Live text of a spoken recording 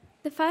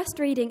The first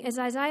reading is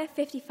Isaiah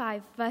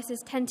 55,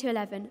 verses 10 to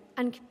 11,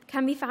 and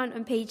can be found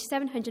on page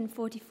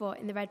 744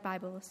 in the Red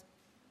Bibles.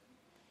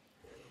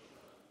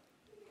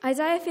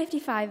 Isaiah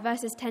 55,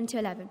 verses 10 to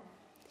 11.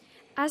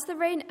 As the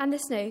rain and the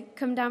snow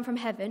come down from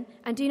heaven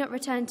and do not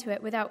return to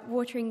it without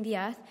watering the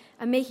earth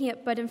and making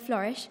it bud and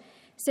flourish,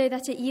 so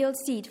that it yields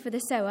seed for the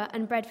sower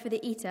and bread for the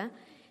eater,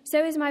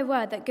 so is my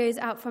word that goes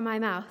out from my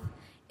mouth.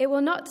 It will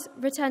not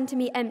return to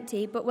me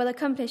empty, but will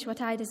accomplish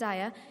what I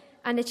desire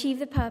and achieve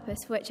the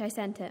purpose for which I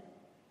sent it.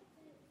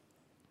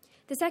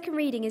 The second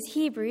reading is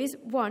Hebrews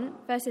 1,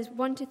 verses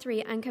 1 to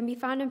 3, and can be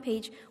found on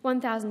page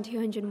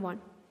 1201.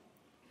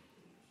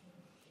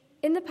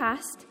 In the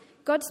past,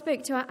 God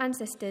spoke to our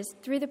ancestors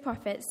through the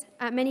prophets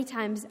at many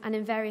times and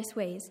in various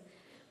ways.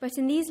 But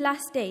in these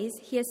last days,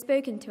 he has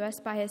spoken to us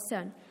by his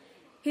Son,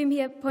 whom he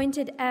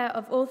appointed heir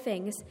of all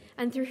things,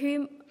 and through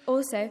whom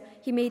also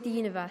he made the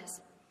universe.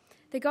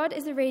 The God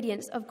is the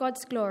radiance of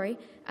God's glory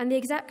and the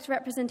exact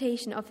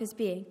representation of his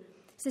being,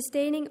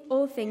 sustaining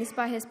all things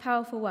by his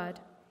powerful word.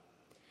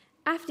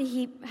 After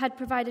he had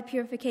provided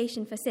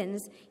purification for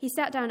sins, he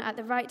sat down at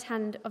the right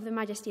hand of the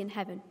Majesty in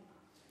heaven.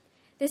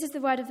 This is the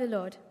word of the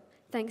Lord.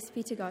 Thanks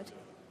be to God.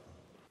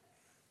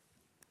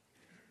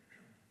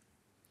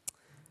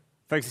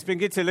 Folks, it's been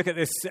good to look at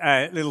this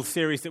little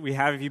series that we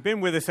have. If you've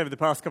been with us over the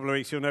past couple of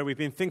weeks, you'll know we've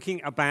been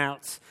thinking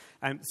about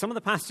some of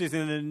the passages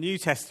in the New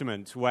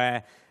Testament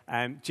where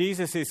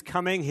Jesus is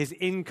coming, his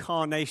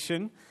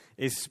incarnation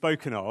is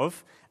spoken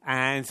of,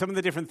 and some of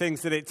the different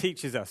things that it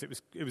teaches us.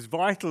 It was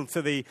vital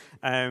to the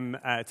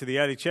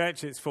early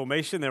church, its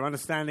formation, their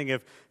understanding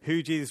of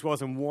who Jesus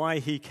was and why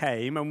he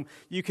came. And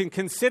you can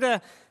consider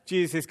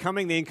Jesus'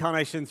 coming, the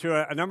incarnation, through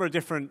a number of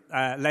different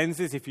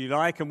lenses, if you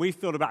like. And we've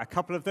thought about a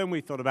couple of them.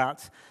 We've thought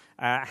about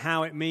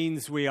how it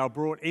means we are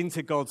brought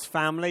into God's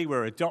family.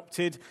 We're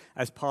adopted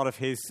as part of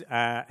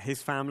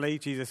his family.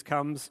 Jesus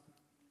comes.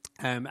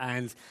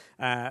 And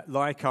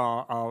like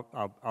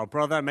our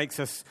brother,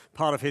 makes us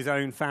part of his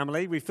own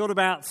family. We've thought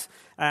about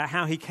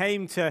how he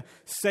came to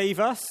save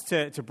us,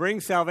 to bring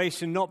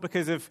salvation, not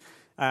because of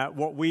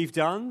what we've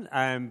done,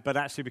 but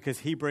actually because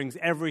he brings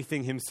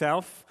everything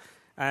himself.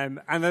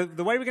 And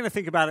the way we're going to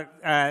think about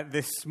it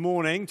this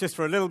morning, just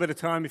for a little bit of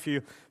time, if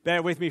you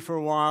bear with me for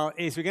a while,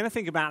 is we're going to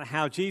think about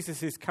how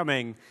Jesus is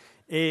coming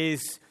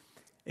it's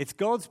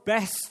God's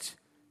best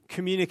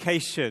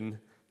communication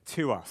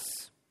to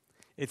us.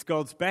 It's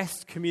God's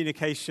best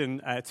communication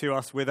to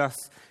us, with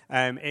us.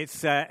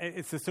 It's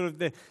the sort of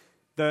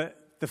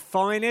the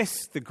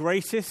finest, the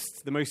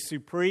greatest, the most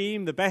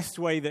supreme, the best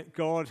way that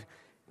God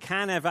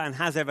can ever and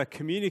has ever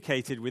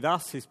communicated with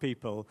us, his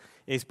people,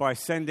 is by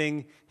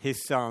sending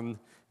his son,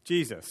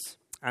 Jesus.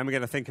 And we're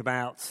going to think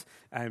about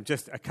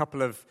just a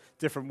couple of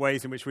different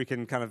ways in which we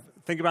can kind of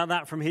think about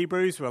that from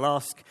Hebrews. We'll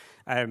ask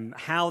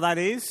how that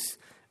is.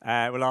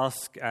 We'll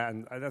ask,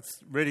 and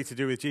that's really to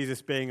do with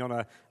Jesus being on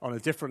a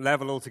different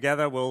level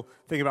altogether. We'll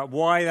think about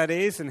why that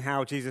is and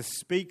how Jesus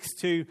speaks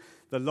to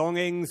the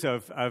longings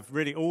of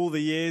really all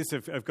the years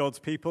of God's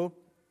people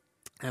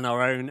and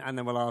our own, and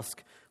then we'll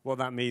ask what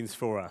that means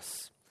for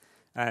us.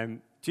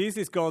 Jesus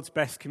is God's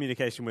best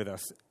communication with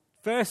us.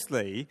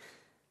 Firstly,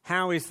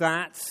 how is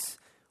that?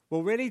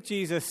 Well, really,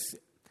 Jesus,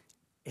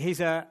 he's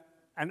an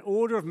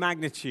order of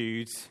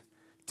magnitude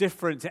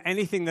different to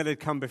anything that had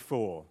come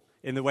before,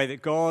 in the way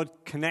that God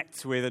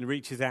connects with and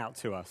reaches out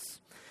to us.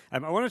 I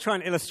want to try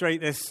and illustrate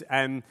this.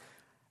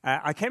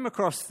 I came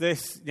across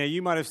this,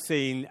 you might have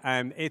seen,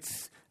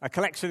 it's a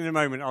collection in a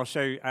moment I'll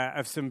show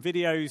of some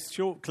videos,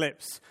 short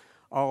clips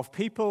of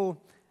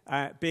people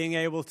being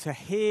able to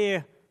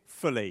hear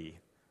fully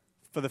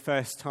for the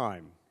first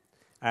time.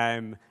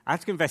 I have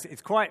to confess,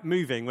 it's quite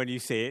moving when you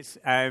see it,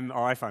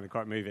 or I find it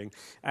quite moving.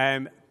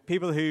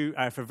 People who,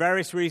 for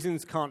various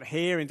reasons, can't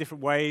hear in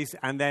different ways,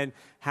 and then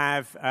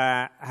have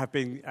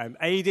been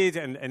aided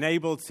and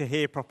enabled to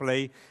hear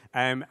properly.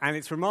 And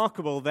it's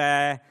remarkable,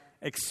 their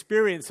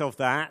experience of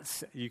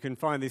that. You can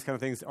find these kind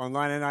of things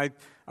online.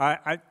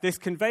 And this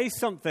conveys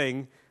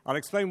something, I'll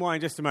explain why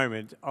in just a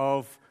moment,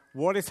 of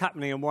what is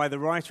happening and why the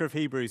writer of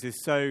Hebrews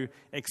is so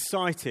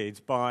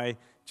excited by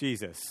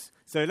Jesus.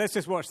 So let's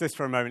just watch this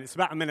for a moment. It's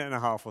about a minute and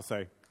a half or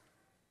so.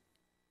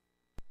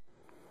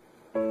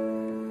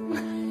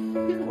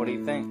 What do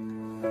you think?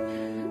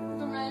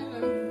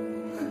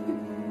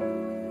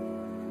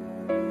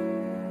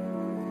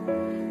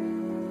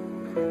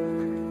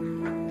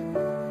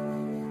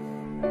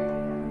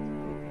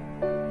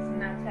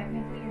 Now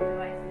technically your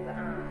device is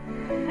on.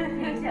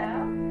 Can you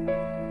tell?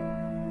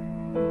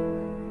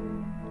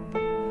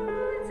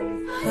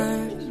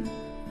 Heart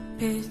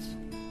beats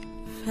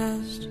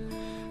fast,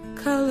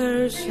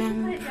 colors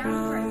and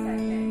promises.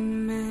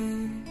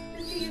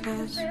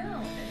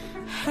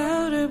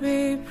 How to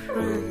be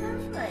brave?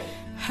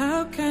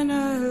 How can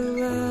I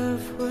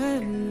love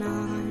when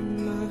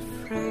I'm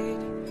afraid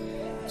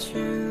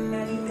to?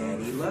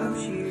 Daddy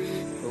loves you.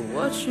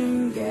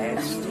 Watching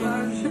Daddy.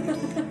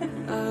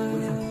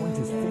 Points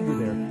his finger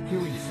there,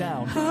 hearing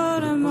sound. How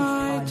do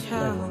I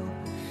tell?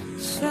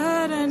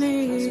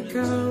 Suddenly it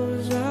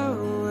goes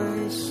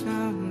away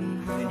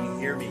somehow. Can you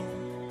hear me?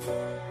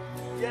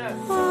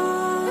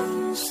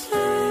 one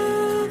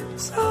step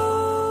closer.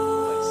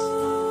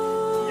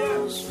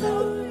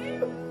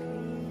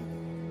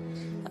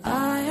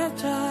 I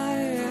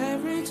die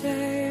every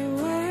day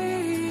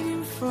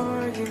waiting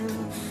for you.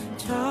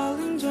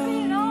 Darling,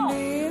 don't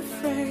be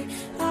afraid.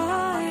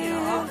 I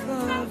have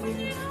loved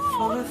you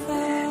for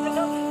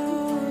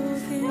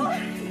 1,000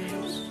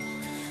 years.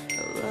 I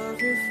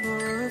love you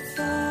for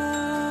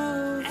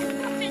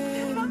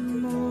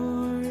 1,000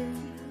 more.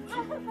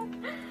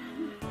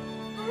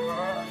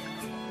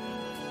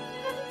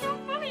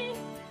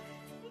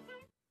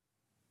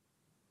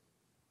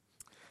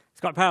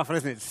 It's quite powerful,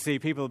 isn't it, to see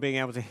people being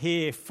able to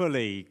hear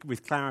fully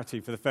with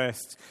clarity for the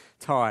first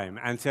time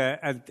and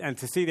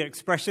to see their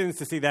expressions,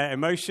 to see their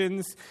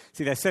emotions,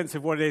 see their sense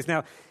of what it is.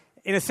 Now,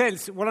 in a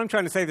sense, what I'm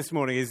trying to say this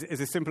morning is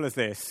as simple as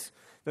this,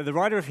 that the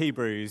writer of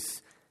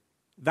Hebrews,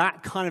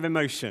 that kind of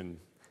emotion,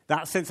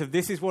 that sense of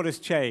this is what has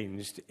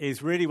changed,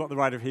 is really what the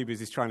writer of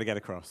Hebrews is trying to get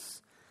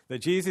across. That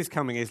Jesus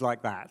coming is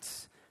like that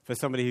for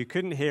somebody who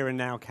couldn't hear and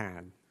now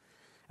can.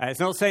 It's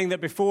not saying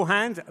that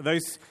beforehand,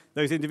 those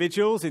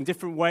individuals, in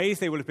different ways,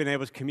 they would have been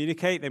able to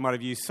communicate. They might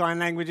have used sign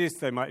languages.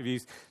 They might have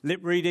used lip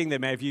reading. They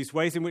may have used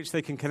ways in which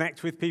they can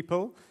connect with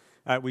people.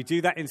 We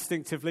do that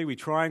instinctively. We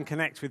try and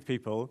connect with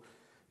people.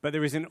 But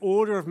there is an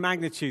order of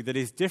magnitude that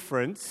is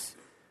different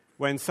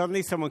when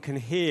suddenly someone can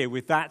hear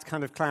with that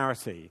kind of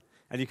clarity.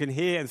 And you can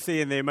hear and see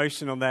in the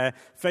emotion on their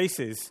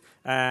faces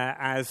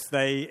as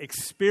they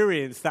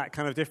experience that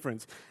kind of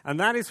difference. And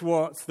that is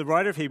what the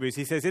writer of Hebrews,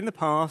 he says, in the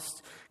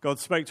past, God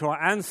spoke to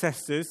our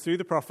ancestors through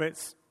the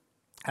prophets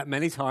at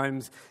many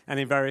times and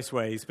in various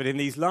ways. But in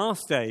these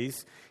last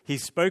days,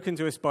 he's spoken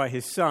to us by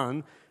his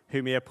Son,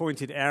 whom he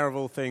appointed heir of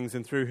all things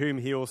and through whom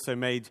he also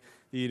made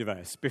the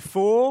universe.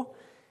 Before,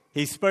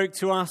 he spoke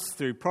to us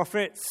through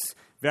prophets,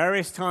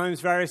 various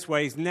times, various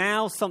ways.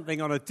 Now, something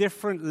on a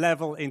different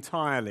level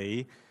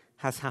entirely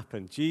has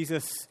happened.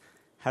 Jesus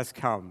has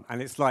come.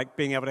 And it's like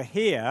being able to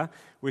hear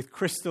with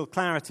crystal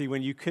clarity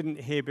when you couldn't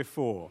hear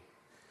before.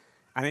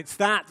 And it's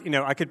that,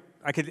 I could,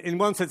 in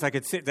one sense, I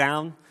could sit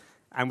down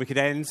and we could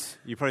end.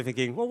 You're probably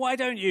thinking, well, why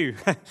don't you?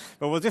 But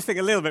we'll just think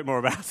a little bit more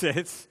about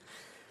it.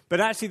 But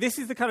actually, this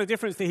is the kind of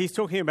difference that he's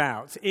talking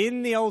about.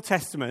 In the Old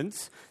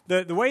Testament,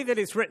 the way that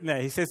it's written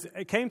there, he says,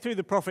 it came through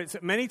the prophets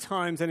many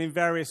times and in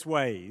various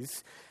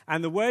ways.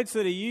 And the words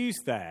that are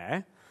used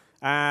there,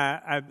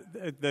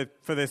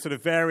 for the sort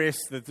of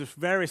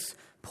various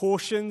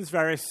portions,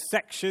 various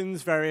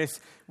sections,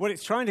 what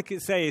it's trying to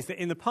say is that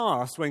in the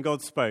past, when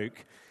God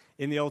spoke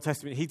in the Old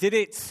Testament, he did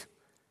it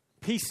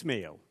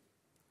piecemeal.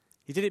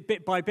 He did it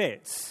bit by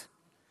bit.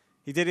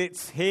 He did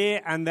it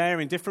here and there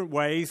in different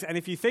ways. And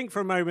if you think for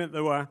a moment,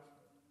 there were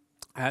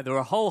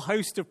a whole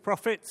host of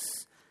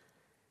prophets,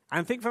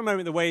 and think for a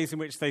moment the ways in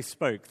which they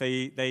spoke.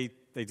 They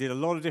did a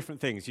lot of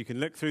different things. You can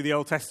look through the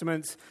Old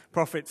Testament.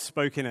 Prophets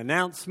spoke in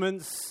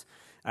announcements.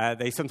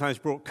 They sometimes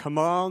brought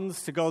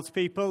commands to God's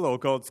people or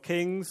God's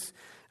kings.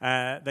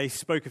 They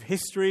spoke of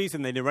histories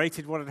and they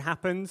narrated what had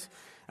happened.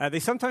 They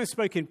sometimes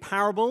spoke in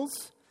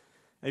parables.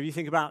 Maybe you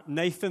think about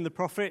Nathan the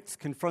prophet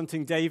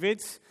confronting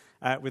David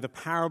with a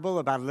parable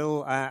about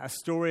a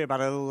story about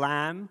a little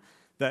lamb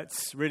that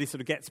really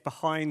sort of gets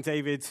behind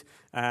David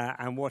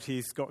and what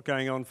he's got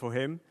going on for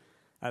him.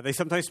 They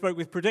sometimes spoke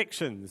with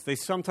predictions. They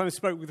sometimes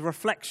spoke with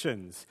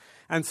reflections.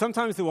 And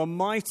sometimes there were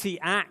mighty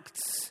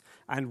acts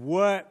and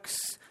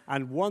works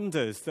and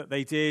wonders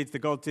that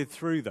God did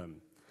through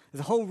them.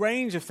 There's a whole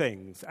range of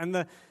things. And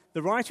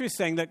the writer is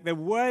saying that there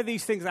were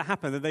these things that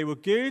happened, that they were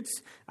good,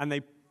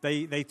 and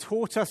they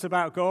taught us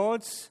about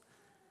God,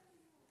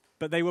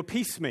 but they were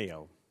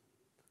piecemeal.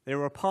 They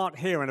were a part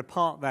here and a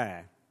part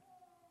there.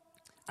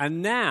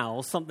 And now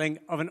something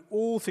of an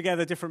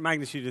altogether different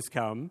magnitude has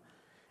come,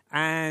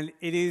 and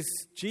it is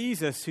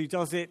Jesus who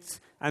does it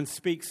and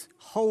speaks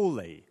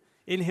wholly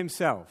in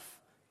himself.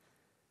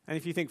 And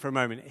if you think for a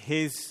moment,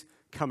 his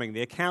coming,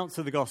 the accounts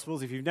of the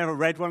Gospels, if you've never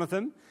read one of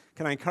them,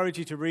 can I encourage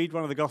you to read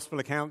one of the Gospel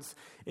accounts?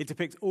 It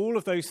depicts all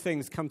of those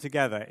things come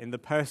together in the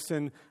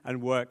person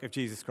and work of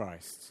Jesus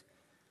Christ.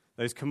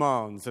 Those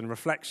commands and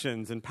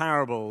reflections and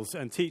parables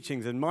and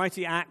teachings and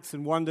mighty acts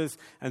and wonders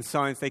and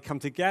signs, they come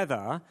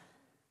together,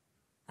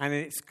 and in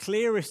its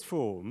clearest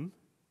form,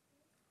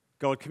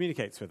 God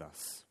communicates with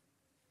us.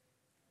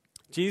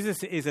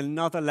 Jesus is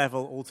another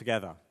level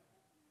altogether.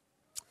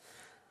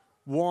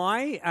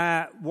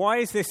 Why? Why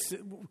is this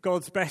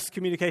God's best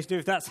communication?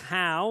 If that's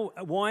how,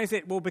 why is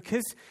it? Well,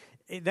 because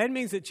it then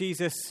means that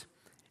Jesus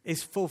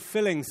is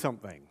fulfilling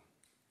something.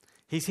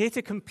 He's here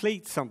to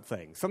complete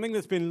something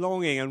that's been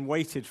longing and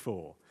waited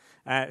for.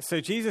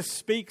 So Jesus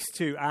speaks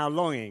to our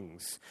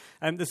longings.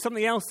 And there's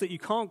something else that you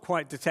can't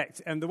quite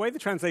detect. And the way the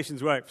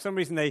translations work, for some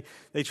reason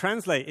they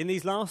translate, in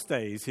these last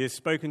days, he has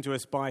spoken to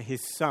us by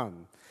his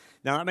Son.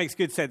 Now, that makes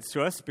good sense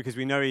to us because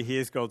we know he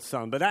is God's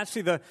Son. But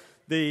actually,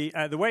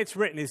 the way it's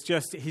written is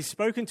just, he's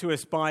spoken to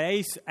us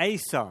by a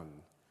Son.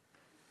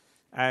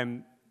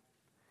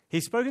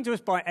 He's spoken to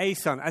us by a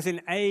Son, as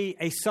in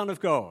a Son of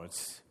God.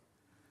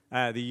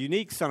 The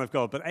unique Son of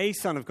God, but a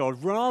Son of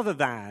God, rather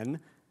than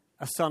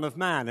a son of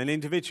man, an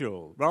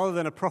individual. Rather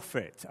than a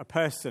prophet, a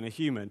person, a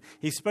human,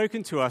 he's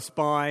spoken to us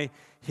by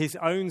his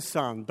own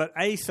son, but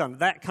a son,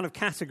 that kind of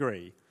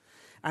category.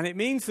 And it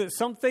means that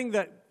something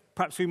that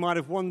perhaps we might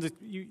have wondered,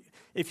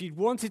 if you'd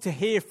wanted to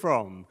hear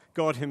from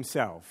God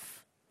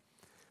himself,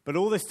 but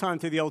all this time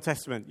through the Old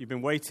Testament, you've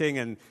been waiting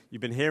and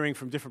you've been hearing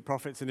from different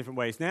prophets in different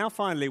ways. Now,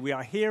 finally, we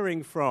are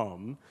hearing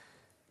from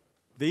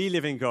the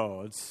living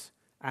God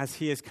as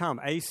he has come.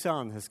 A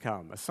son has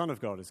come. A son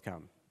of God has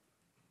come.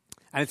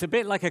 And it's a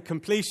bit like a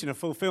completion, a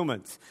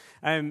fulfillment.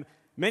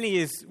 Many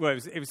years, well,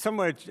 it was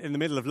somewhere in the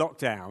middle of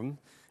lockdown.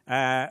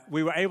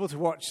 We were able to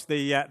watch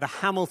the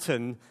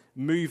Hamilton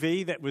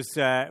movie that was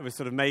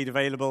sort of made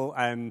available,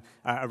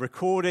 a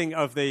recording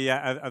of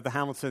the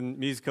Hamilton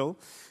musical.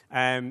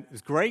 It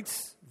was great,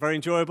 very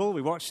enjoyable.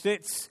 We watched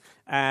it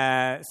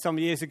some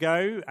years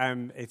ago.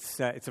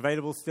 It's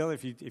available still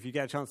if you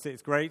get a chance to see it.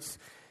 It's great.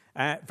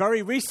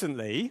 Very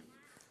recently,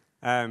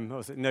 what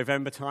was it,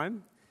 November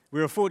time, we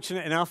were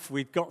fortunate enough,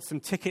 we'd got some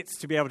tickets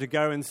to be able to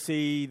go and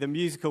see the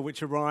musical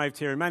which arrived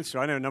here in Manchester.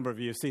 I know a number of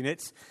you have seen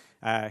it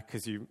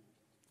because you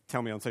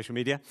tell me on social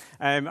media.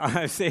 And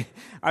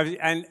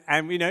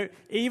you know,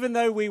 even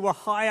though we were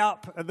high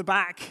up at the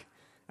back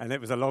and it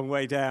was a long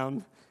way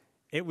down,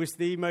 it was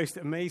the most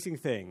amazing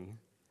thing.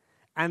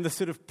 And the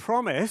sort of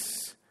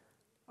promise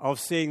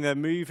of seeing the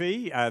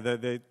movie,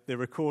 the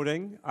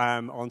recording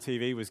on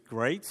TV was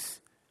great,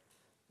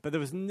 but there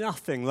was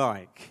nothing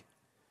like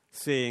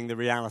seeing the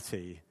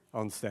reality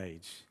on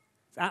stage.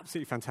 It's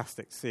absolutely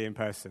fantastic to see in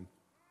person.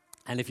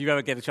 And if you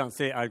ever get a chance to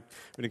see it, I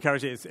would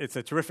encourage it. It's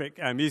a terrific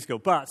musical.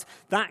 But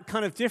that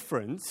kind of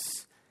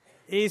difference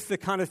is the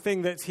kind of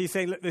thing that he's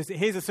saying, look,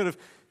 here's a sort of,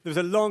 there's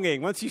a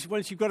longing. Once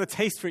you've got a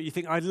taste for it, you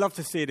think, I'd love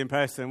to see it in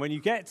person. When you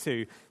get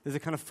to, there's a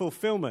kind of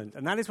fulfillment.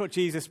 And that is what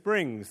Jesus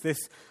brings,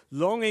 this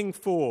longing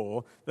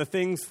for the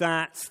things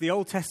that the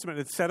Old Testament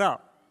had set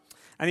up.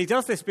 And he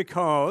does this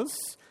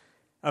because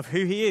of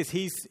who he is.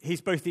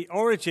 He's both the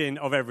origin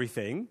of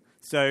everything.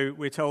 So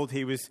we're told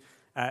he was,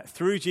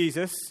 through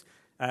Jesus,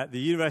 the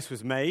universe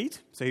was made.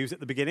 So he was at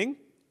the beginning.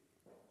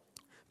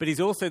 But he's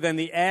also then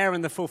the heir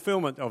and the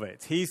fulfillment of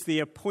it. He's the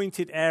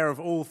appointed heir of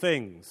all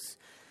things.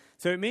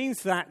 So it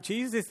means that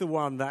Jesus is the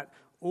one that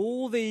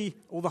all the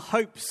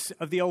hopes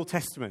of the Old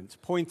Testament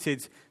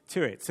pointed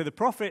to it. So the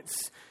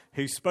prophets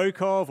who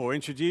spoke of or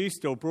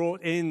introduced or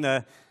brought in,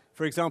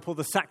 for example,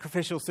 the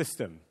sacrificial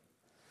system,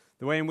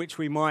 the way in which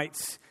we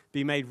might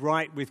be made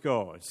right with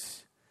God,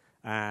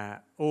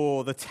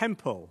 or the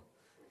temple,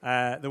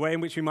 the way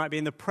in which we might be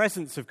in the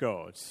presence of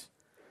God,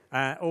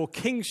 or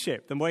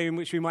kingship, the way in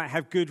which we might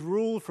have good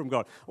rule from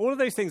God. All of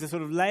those things are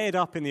sort of layered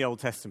up in the Old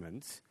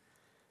Testament,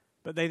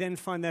 but they then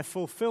find their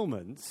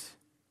fulfillment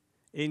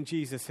in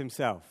Jesus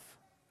himself,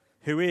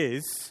 who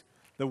is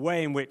the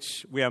way in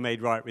which we are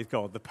made right with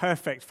God, the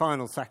perfect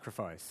final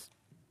sacrifice.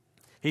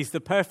 He's the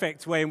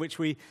perfect way in which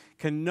we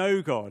can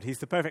know God. He's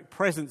the perfect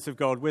presence of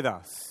God with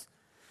us.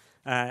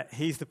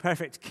 He's the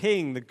perfect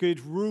king, the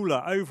good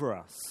ruler over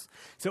us.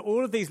 So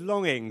all of these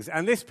longings,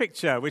 and this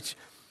picture, which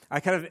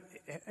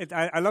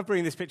I love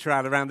bringing this picture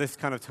out around this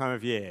kind of time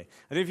of year.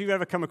 I don't know if you've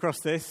ever come across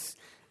this.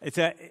 It's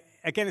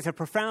a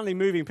profoundly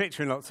moving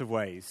picture in lots of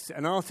ways.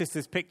 An artist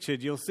has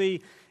pictured, you'll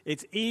see,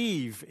 it's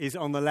Eve is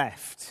on the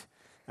left.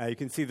 You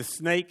can see the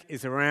snake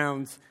is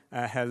around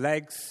her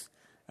legs.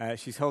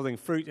 She's holding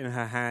fruit in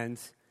her hand.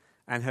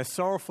 And her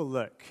sorrowful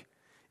look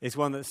is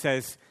one that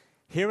says,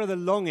 here are the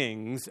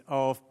longings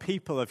of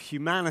people, of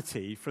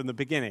humanity from the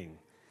beginning.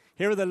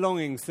 Here are the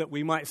longings that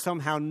we might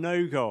somehow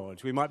know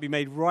God. We might be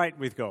made right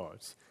with God.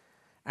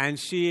 And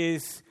she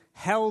is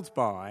held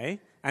by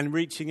and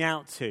reaching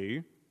out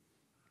to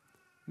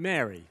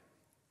Mary.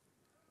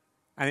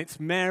 And it's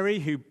Mary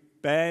who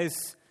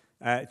bears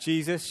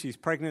Jesus. She's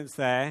pregnant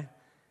there.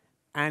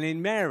 And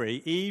in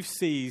Mary, Eve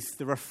sees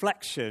the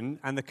reflection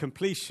and the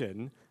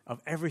completion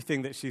of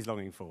everything that she's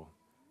longing for.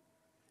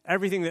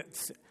 Everything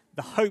that's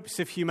the hopes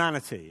of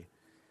humanity.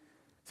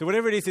 So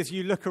whatever it is, as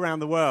you look around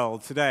the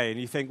world today and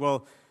you think,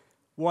 well,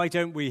 why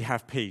don't we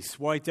have peace?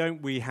 Why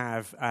don't we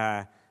have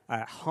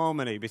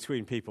harmony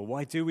between people?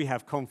 Why do we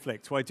have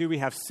conflict? Why do we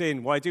have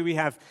sin? Why do we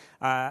have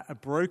a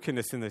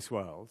brokenness in this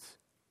world?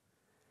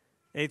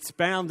 It's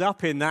bound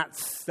up in that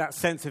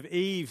sense of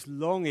Eve's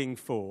longing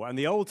for, and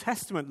the Old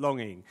Testament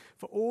longing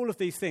for all of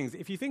these things.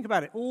 If you think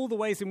about it, all the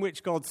ways in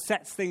which God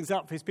sets things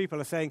up for his people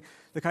are saying,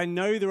 look, I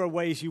know there are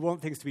ways you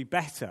want things to be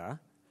better,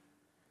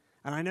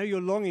 and I know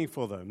you're longing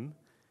for them,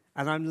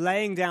 and I'm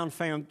laying down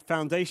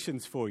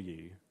foundations for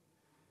you.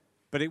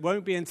 But it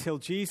won't be until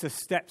Jesus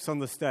steps on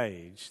the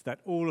stage that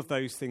all of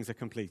those things are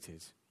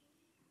completed.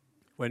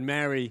 When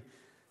Mary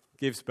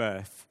gives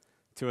birth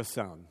to a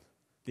son,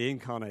 the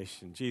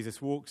incarnation,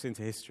 Jesus walks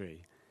into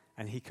history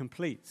and he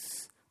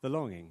completes the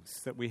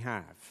longings that we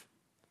have.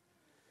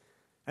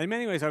 And in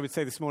many ways, I would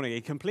say this morning,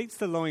 he completes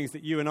the longings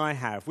that you and I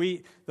have.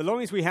 The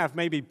longings we have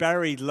may be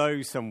buried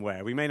low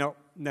somewhere. We may not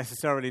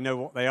necessarily know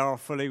what they are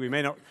fully. We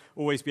may not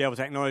always be able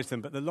to acknowledge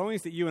them. But the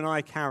longings that you and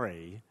I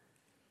carry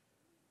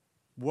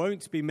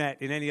won't be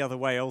met in any other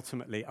way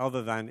ultimately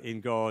other than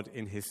in God,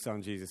 in his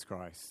Son, Jesus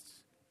Christ.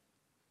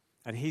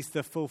 And he's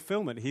the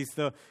fulfillment. He's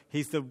the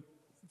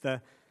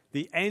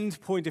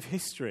end point of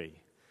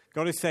history.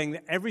 God is saying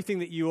that everything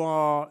that you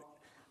are,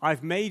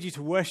 I've made you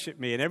to worship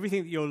me, and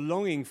everything that you're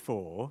longing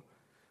for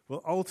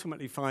will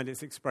ultimately find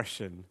its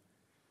expression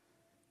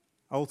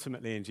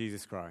ultimately in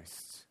Jesus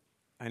Christ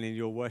and in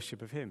your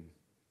worship of him.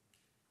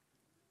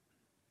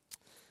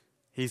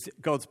 He's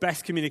God's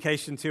best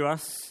communication to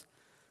us.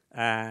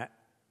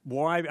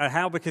 Why?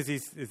 How? Because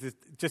he's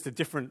just a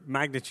different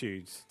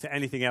magnitude to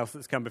anything else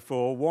that's come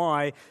before.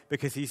 Why?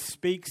 Because he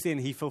speaks in,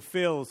 he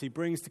fulfills, he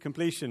brings to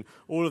completion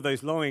all of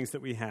those longings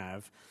that we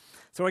have.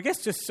 So I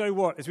guess just so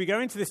what? As we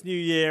go into this new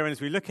year and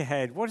as we look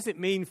ahead, what does it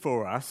mean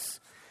for us?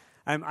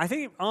 I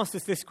think it asks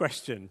us this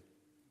question.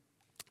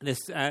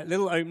 This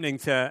little opening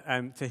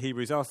to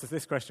Hebrews asks us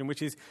this question,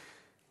 which is,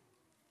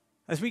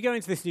 as we go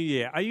into this new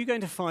year, are you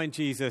going to find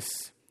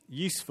Jesus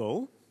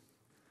useful,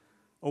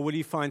 or will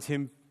you find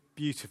him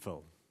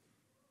beautiful?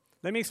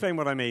 Let me explain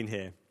what I mean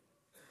here.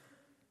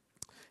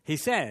 He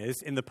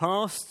says, in the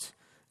past,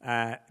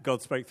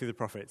 God spoke through the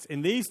prophets.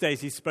 In these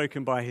days, he's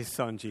spoken by his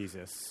Son,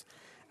 Jesus.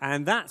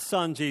 And that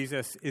Son,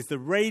 Jesus, is the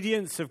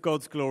radiance of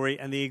God's glory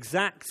and the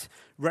exact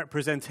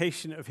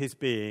representation of his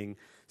being,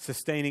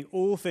 sustaining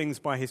all things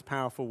by his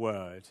powerful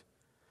word.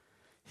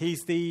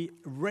 He's the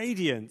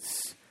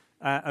radiance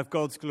of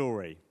God's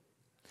glory.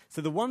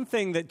 So the one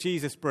thing that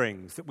Jesus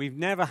brings that we've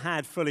never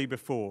had fully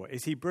before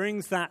is he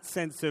brings that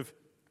sense of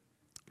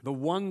the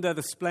wonder,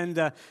 the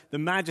splendor, the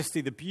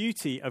majesty, the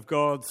beauty of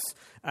God's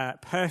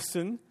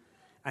person,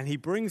 and he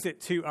brings it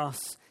to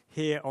us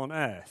here on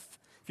earth.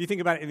 If you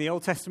think about it in the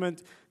Old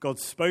Testament, God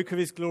spoke of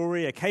his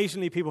glory.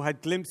 Occasionally people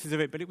had glimpses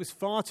of it, but it was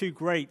far too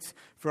great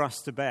for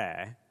us to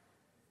bear.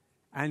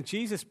 And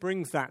Jesus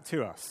brings that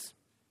to us.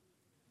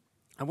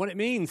 And what it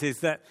means is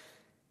that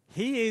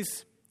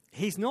he's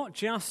not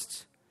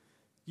just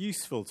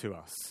useful to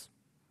us.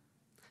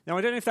 Now,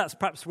 I don't know if that's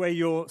perhaps where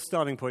your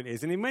starting point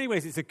is, and in many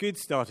ways it's a good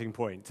starting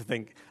point to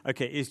think,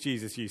 okay, is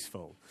Jesus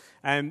useful?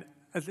 I think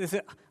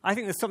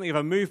there's something of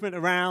a movement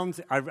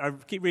around. I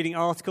keep reading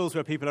articles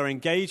where people are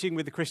engaging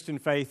with the Christian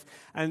faith,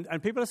 and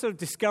people are sort of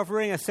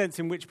discovering a sense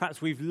in which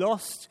perhaps we've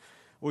lost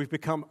or we've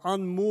become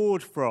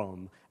unmoored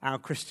from our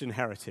Christian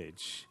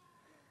heritage.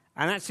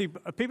 And actually,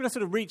 people are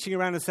sort of reaching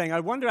around and saying,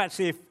 I wonder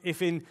actually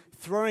if in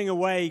throwing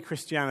away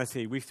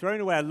Christianity, we've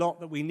thrown away a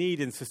lot that we need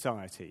in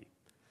society.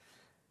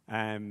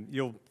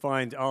 You'll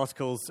find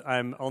articles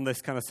on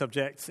this kind of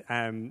subject.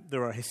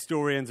 There are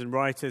historians and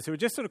writers who are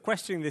just sort of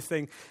questioning this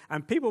thing.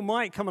 And people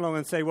might come along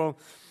and say, well,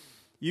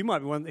 you might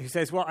be one who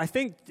says, well, I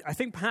think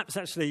perhaps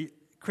actually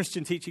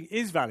Christian teaching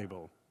is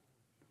valuable.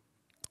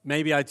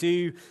 Maybe I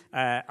do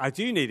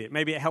need it.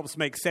 Maybe it helps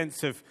make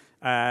sense of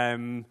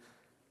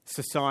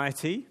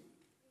society.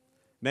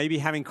 Maybe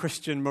having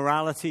Christian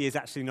morality is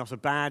actually not a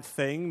bad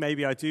thing.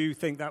 Maybe I do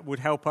think that would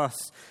help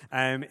us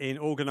in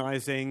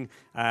organising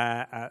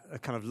a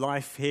kind of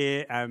life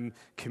here,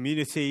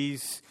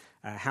 communities,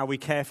 how we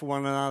care for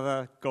one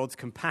another, God's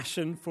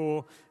compassion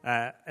for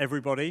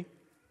everybody.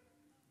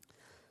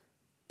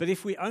 But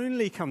if we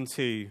only come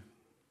to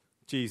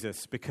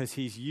Jesus because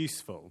he's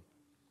useful,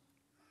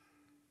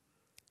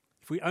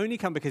 I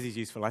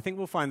think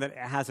we'll find that it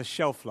has a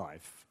shelf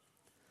life.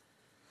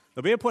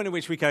 There'll be a point at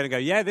which we kind of go,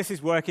 yeah, this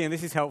is working and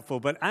this is helpful.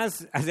 But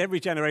as every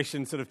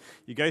generation sort of,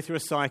 you go through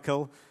a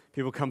cycle,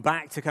 people come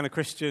back to kind of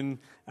Christian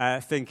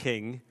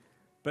thinking,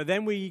 but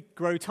then we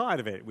grow tired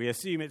of it. We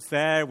assume it's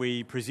there,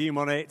 we presume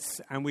on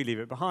it, and we leave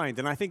it behind.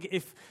 And I think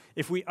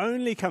if we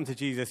only come to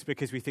Jesus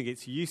because we think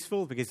it's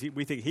useful, because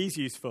we think he's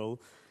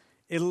useful,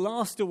 it'll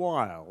last a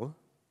while,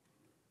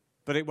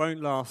 but it won't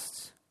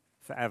last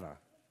forever.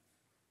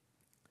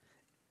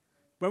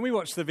 When we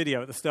watched the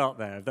video at the start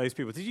there of those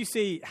people, did you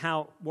see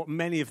what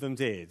many of them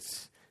did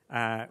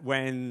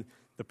when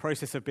the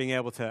process of being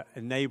able to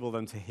enable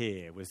them to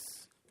hear was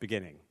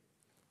beginning?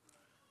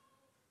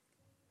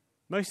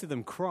 Most of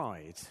them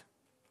cried.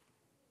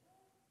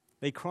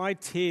 They cried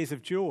tears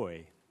of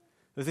joy.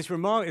 There's this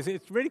remark,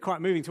 it's really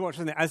quite moving to watch,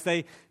 isn't it? As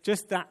they,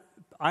 just that,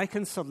 I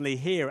can suddenly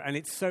hear, and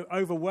it's so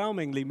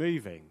overwhelmingly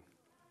moving.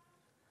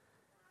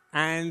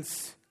 And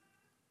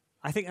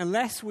I think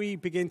unless we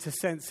begin to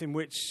sense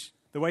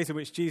the ways in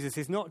which Jesus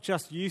is not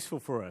just useful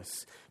for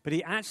us, but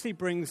he actually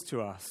brings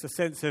to us a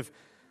sense of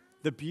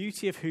the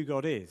beauty of who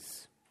God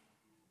is.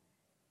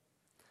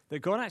 That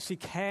God actually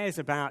cares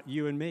about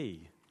you and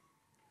me.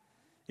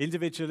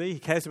 Individually, he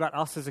cares about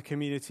us as a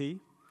community.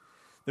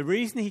 The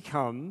reason he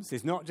comes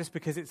is not just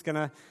because it's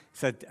a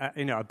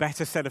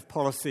better set of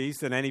policies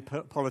than any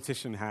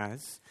politician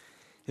has.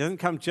 He doesn't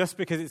come just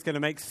because it's going to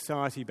make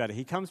society better.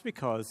 He comes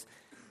because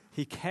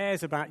he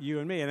cares about you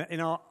and me. And in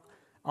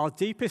our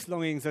deepest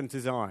longings and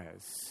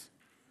desires,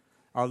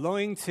 our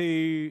longing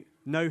to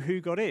know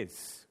who God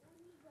is,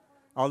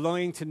 our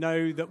longing to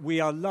know that we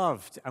are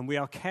loved and we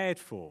are cared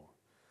for,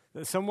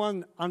 that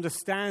someone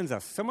understands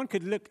us. Someone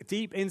could look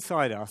deep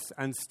inside us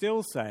and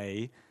still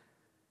say,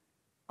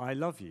 I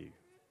love you.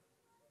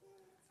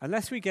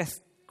 Unless we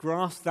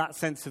grasp that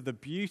sense of the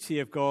beauty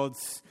of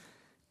God's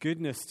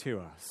goodness to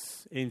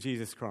us in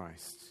Jesus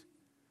Christ,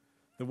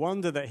 the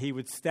wonder that he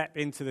would step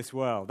into this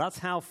world. That's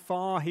how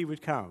far he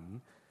would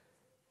come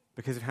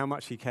because of how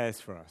much he cares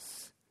for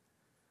us.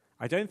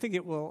 I don't think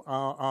it will,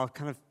 our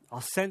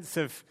sense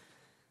of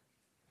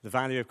the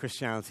value of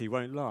Christianity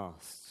won't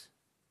last.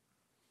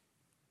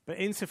 But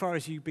insofar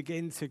as you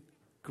begin to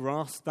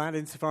grasp that,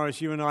 insofar as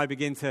you and I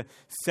begin to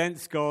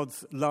sense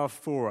God's love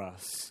for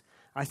us,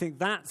 I think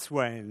that's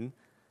when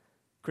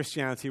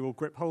Christianity will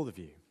grip hold of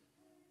you.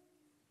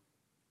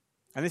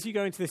 And as you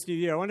go into this new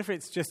year, I wonder if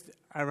it's just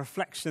a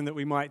reflection that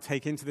we might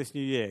take into this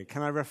new year.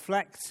 Can I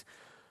reflect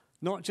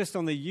not just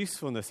on the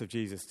usefulness of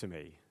Jesus to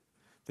me,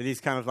 that he's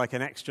kind of like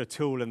an extra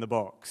tool in the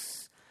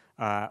box,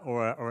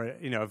 or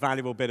a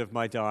valuable bit of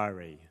my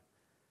diary,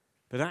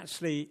 but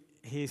actually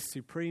he is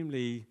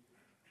supremely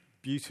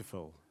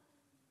beautiful,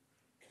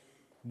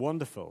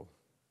 wonderful,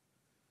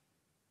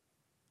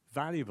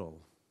 valuable,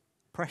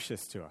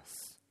 precious to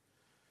us.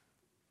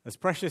 As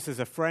precious as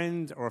a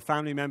friend or a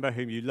family member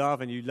whom you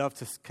love and you love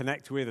to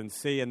connect with and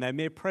see, and their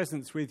mere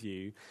presence with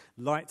you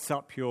lights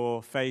up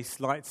your face,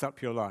 lights up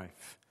your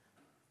life.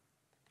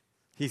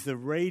 He's the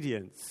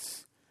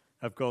radiance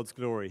of God's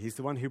glory. He's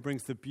the one who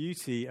brings the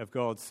beauty of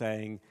God,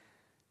 saying,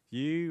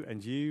 you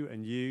and you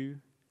and you,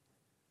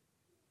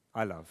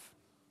 I love,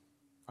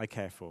 I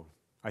care for.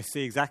 I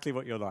see exactly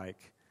what you're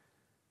like,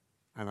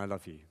 and I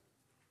love you.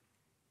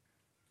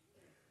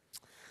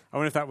 I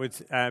wonder if that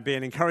would be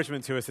an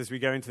encouragement to us as we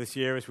go into this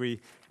year, as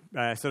we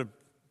sort of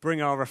bring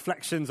our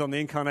reflections on the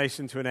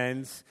incarnation to an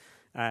end.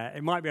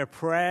 It might be a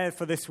prayer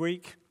for this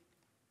week.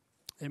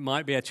 It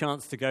might be a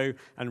chance to go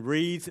and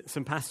read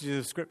some passages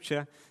of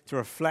Scripture, to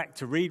reflect,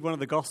 to read one of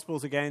the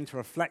Gospels again, to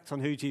reflect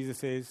on who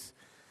Jesus is.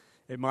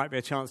 It might be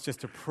a chance just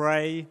to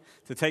pray,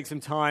 to take some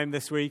time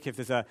this week, if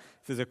there's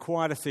a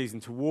quieter season,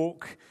 to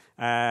walk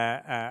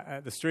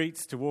the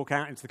streets, to walk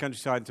out into the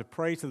countryside and to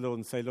pray to the Lord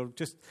and say, Lord,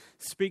 just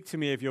speak to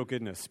me of your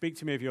goodness, speak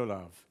to me of your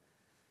love.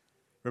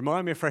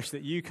 Remind me afresh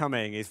that you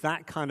coming is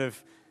that kind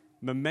of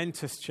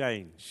momentous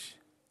change.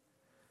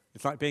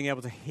 It's like being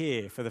able to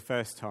hear for the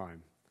first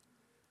time.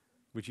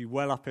 Would you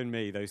well up in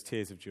me those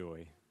tears of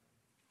joy?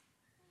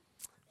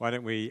 Why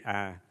don't we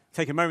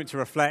take a moment to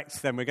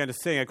reflect, then we're going to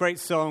sing a great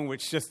song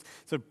which just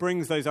sort of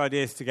brings those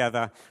ideas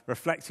together,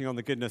 reflecting on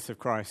the goodness of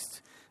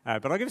Christ.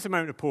 But I'll give us a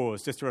moment of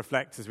pause just to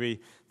reflect as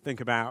we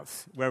think about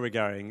where we're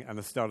going and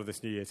the start of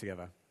this new year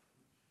together.